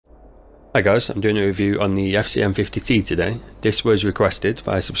Hi guys, I'm doing a review on the FCM 50T today. This was requested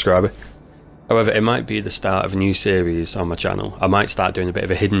by a subscriber. However, it might be the start of a new series on my channel. I might start doing a bit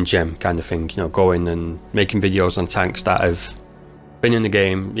of a hidden gem kind of thing, going and making videos on tanks that have been in the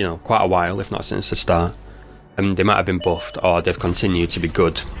game, quite a while, if not since the start. And they might have been buffed or they've continued to be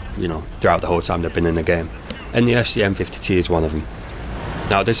good, throughout the whole time they've been in the game. And the FCM 50T is one of them.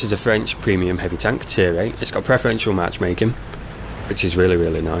 Now, this is a French premium heavy tank, tier 8. It's got preferential matchmaking, which is really,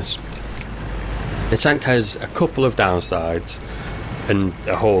 really nice. The tank has a couple of downsides and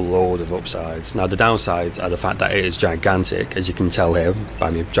a whole load of upsides. Now the downsides are the fact that it is gigantic, as you can tell here by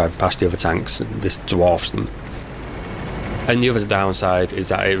me driving past the other tanks. This dwarfs them. And the other downside is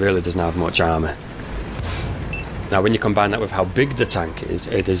that it really doesn't have much armour. Now when you combine that with how big the tank is,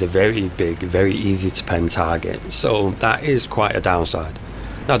 it is a very big, very easy to pen target. So that is quite a downside.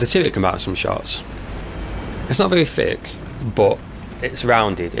 Now the turret can bounce some shots. It's not very thick, but it's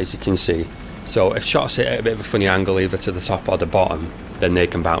rounded, as you can see. So if shots hit at a bit of a funny angle either to the top or the bottom, then they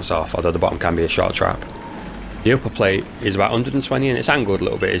can bounce off, although the bottom can be a shot trap. The upper plate is about 120 and it's angled a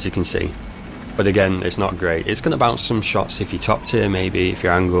little bit, as you can see. But again, it's not great. It's going to bounce some shots if you're top tier, maybe, if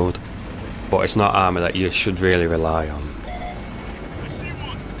you're angled. But it's not armour that you should really rely on.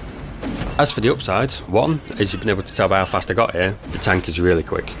 As for the upsides, one, as you've been able to tell by how fast I got here, the tank is really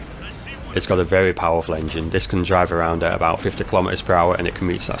quick. It's got a very powerful engine. This can drive around at about 50 kilometers per hour and it can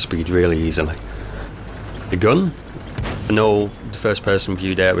reach that speed really easily. The gun, I know the first person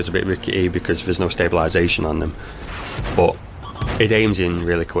view there was a bit rickety because there's no stabilisation on them, but it aims in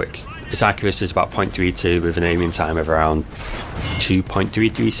really quick. Its accuracy is about 0.32 with an aiming time of around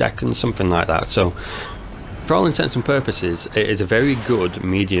 2.33 seconds, something like that. So for all intents and purposes, it is a very good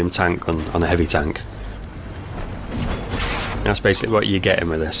medium tank gun on a heavy tank. That's basically what you're getting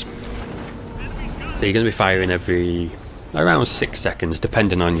with this. So you're going to be firing every around 6 seconds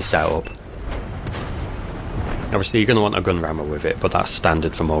depending on your setup. Obviously you're going to want a gun rammer with it, but that's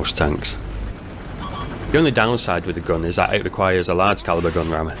standard for most tanks. The only downside with the gun is that it requires a large caliber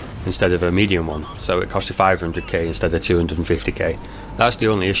gun rammer instead of a medium one, so it costs you 500k instead of 250k. That's the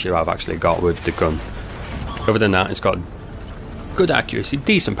only issue I've actually got with the gun. Other than that, it's got good accuracy,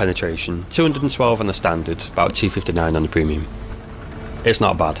 decent penetration, 212 on the standard, about 259 on the premium. It's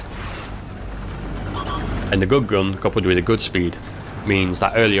not bad. And the good gun, coupled with a good speed, means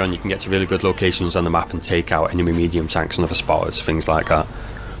that early on you can get to really good locations on the map and take out enemy medium tanks and other spotters, things like that.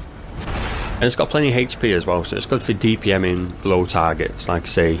 And it's got plenty of HP as well, so it's good for DPMing low targets, like I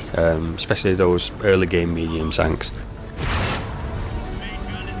say, especially those early game medium tanks.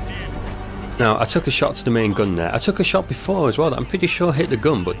 Now, I took a shot to the main gun there. I took a shot before as well that I'm pretty sure hit the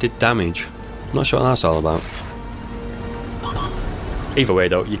gun but did damage. I'm not sure what that's all about. Either way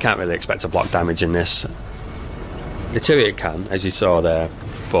though, you can't really expect to block damage in this. The turret can, as you saw there,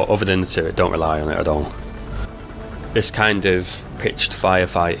 but other than the turret, don't rely on it at all. This kind of pitched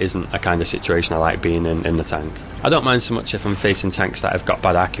firefight isn't a kind of situation I like being in the tank. I don't mind so much if I'm facing tanks that have got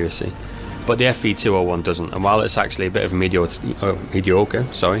bad accuracy, but the FV201 doesn't, and while it's actually a bit of a mediocre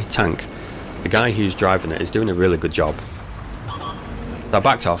tank, the guy who's driving it is doing a really good job. So I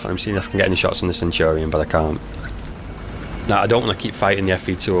backed off and I'm seeing if I can get any shots on the Centurion, but I can't. Now, I don't want to keep fighting the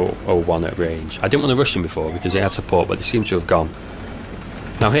FV201 at range. I didn't want to rush him before because he had support, but they seem to have gone.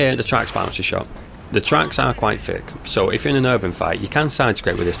 Now here, the tracks bounce a shot. The tracks are quite thick, so if you're in an urban fight, you can side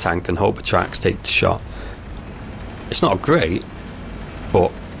scrape with this tank and hope the tracks take the shot. It's not great,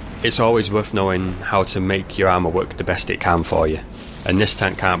 but it's always worth knowing how to make your armour work the best it can for you. And this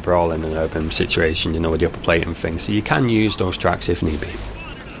tank can't brawl in an urban situation, with the upper plate and things, so you can use those tracks if need be.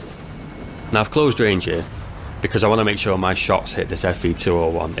 Now I've closed range here, because I want to make sure my shots hit this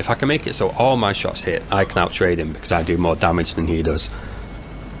FV201. If I can make it so all my shots hit, I can outtrade him because I do more damage than he does.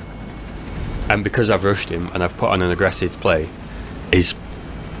 And because I've rushed him and I've put on an aggressive play, he's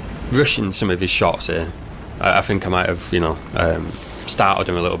rushing some of his shots here. I think I might have, startled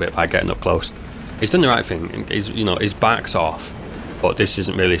him a little bit by getting up close. He's done the right thing. His back's off, but this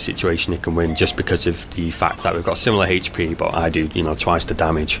isn't really a situation he can win just because of the fact that we've got similar HP, but I do, twice the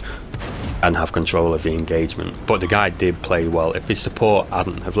damage and have control of the engagement. But the guy did play well. If his support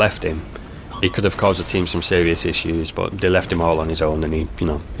hadn't have left him, he could have caused the team some serious issues, but they left him all on his own and he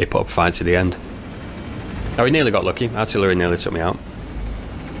put up a fight to the end. Now he nearly got lucky. Artillery nearly took me out.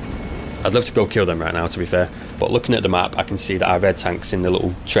 I'd love to go kill them right now, to be fair, but looking at the map I can see that our red tanks in the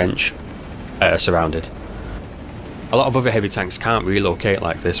little trench are surrounded. A lot of other heavy tanks can't relocate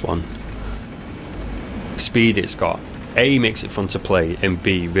like this one. Speed it's got, A, makes it fun to play, and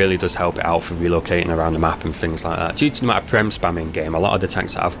B, really does help it out for relocating around the map and things like that. Due to the amount of prem spam in game, a lot of the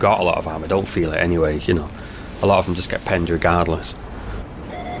tanks that have got a lot of armour don't feel it anyway, A lot of them just get penned regardless.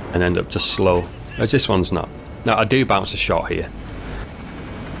 and end up just slow, as this one's not. Now I do bounce a shot here,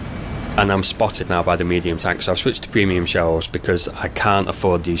 and I'm spotted now by the medium tank, so I've switched to premium shells because I can't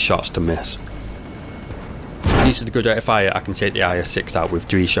afford these shots to miss. Due to the good rate of fire, I can take the IS-6 out with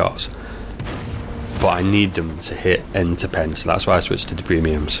 3 shots, but I need them to hit end to pen, so that's why I switched to the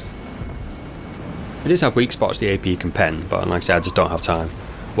premiums. It does have weak spots the AP can pen, but like I said, I just don't have time.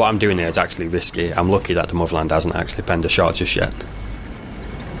 What I'm doing here is actually risky. I'm lucky that the Motherland hasn't actually penned a shot just yet.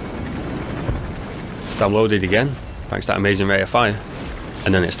 So I'm loaded again, thanks to that amazing rate of fire,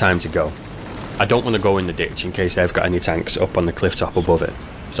 and then it's time to go. I don't want to go in the ditch in case they've got any tanks up on the cliff top above it,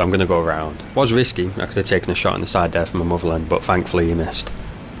 so I'm going to go around. Was risky, I could have taken a shot on the side there from my Motherland, but thankfully he missed.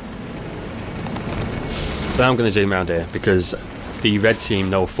 So now I'm going to zoom around here because the red team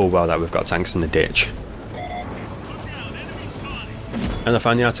know full well that we've got tanks in the ditch. And I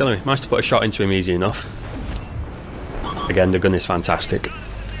find the artillery. Managed to put a shot into him easy enough. Again, the gun is fantastic.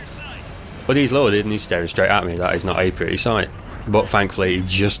 But he's loaded and he's staring straight at me. That is not a pretty sight. But thankfully, he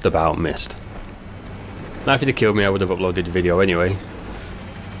just about missed. Now, if he'd have killed me, I would have uploaded the video anyway.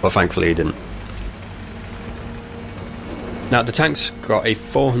 But thankfully, he didn't. Now, the tank's got a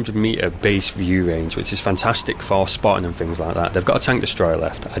 400 metre base view range, which is fantastic for spotting and things like that. They've got a tank destroyer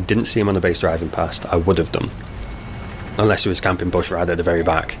left. I didn't see him on the base driving past. I would have done. Unless he was camping bush right at the very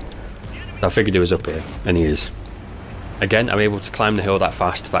back. So I figured he was up here, and he is. Again, I'm able to climb the hill that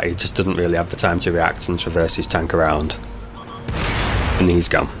fast that he just doesn't really have the time to react and traverse his tank around. And he's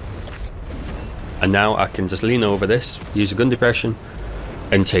gone. And now I can just lean over this, use a gun depression,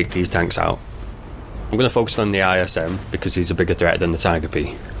 and take these tanks out. I'm going to focus on the ISM because he's a bigger threat than the Tiger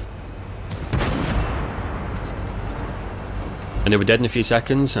P. And they were dead in a few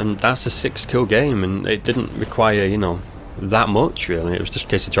seconds, and that's a 6-kill game, and it didn't require, you know, that much really. It was just a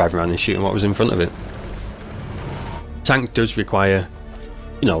case of driving around and shooting what was in front of it. Tank does require,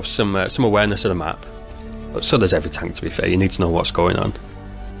 you know, some awareness of the map, but so does every tank, to be fair. You need to know what's going on.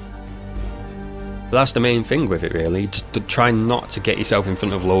 But that's the main thing with it really, just to try not to get yourself in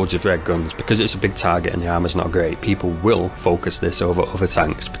front of loads of red guns, because it's a big target and the armor's not great. People will focus this over other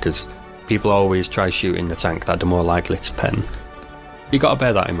tanks because people always try shooting the tank that they're more likely to pen. You got to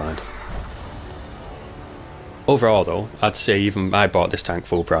bear that in mind. Overall though, I'd say even I bought this tank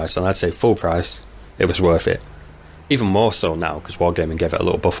full price, and I'd say full price, it was worth it. Even more so now because Wargaming gave it a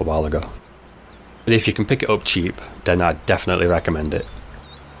little buff a while ago. But if you can pick it up cheap, then I'd definitely recommend it.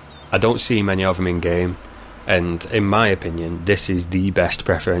 I don't see many of them in game, and in my opinion, this is the best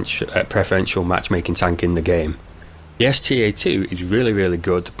preferential matchmaking tank in the game. The STA-2 is really, really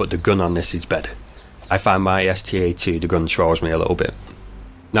good, but the gun on this is better. I find my STA-2, the gun trolls me a little bit.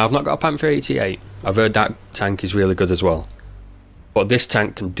 Now, I've not got a Panther 88. I've heard that tank is really good as well. But this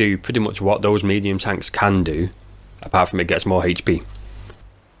tank can do pretty much what those medium tanks can do, apart from it gets more HP.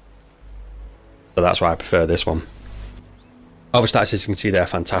 So that's why I prefer this one. Other stats, as you can see, they're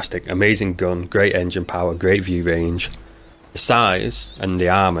fantastic. Amazing gun, great engine power, great view range. The size and the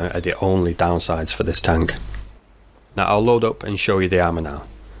armour are the only downsides for this tank. Now, I'll load up and show you the armour now.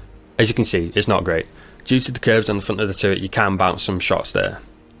 As you can see, it's not great. Due to the curves on the front of the turret, you can bounce some shots there.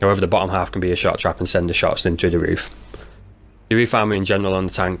 However, the bottom half can be a shot trap and send the shots in through the roof. The roof armour in general on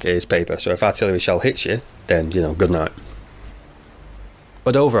the tank is paper, so if artillery shell hits you, then, you know, good night.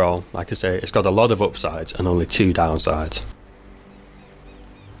 But overall, like I say, it's got a lot of upsides and only 2 downsides.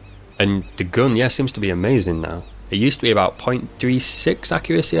 And the gun, yeah, seems to be amazing now. It used to be about 0.36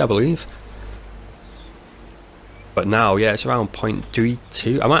 accuracy, I believe. But now, yeah, it's around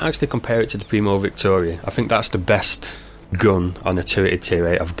 0.32. I might actually compare it to the Primo Victoria. I think that's the best gun on a turreted tier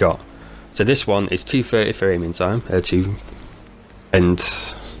 8 I've got. So this one is 230 for aiming time, and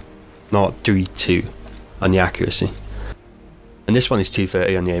 0.32 on the accuracy. And this one is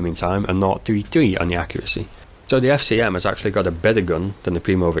 230 on the aiming time and 0.33 on the accuracy. So the FCM has actually got a better gun than the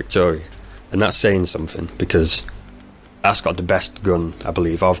Primo Victoria. And that's saying something, because that's got the best gun, I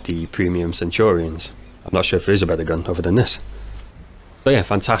believe, of the premium Centurions. I'm not sure if there is a better gun other than this. So yeah,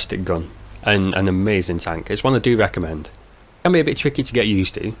 fantastic gun. And an amazing tank. It's one I do recommend. It can be a bit tricky to get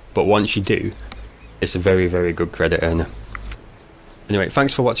used to, but once you do, it's a very, very good credit earner. Anyway,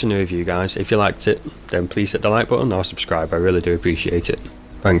 thanks for watching the review, guys. If you liked it, then please hit the like button or subscribe. I really do appreciate it.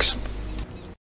 Thanks.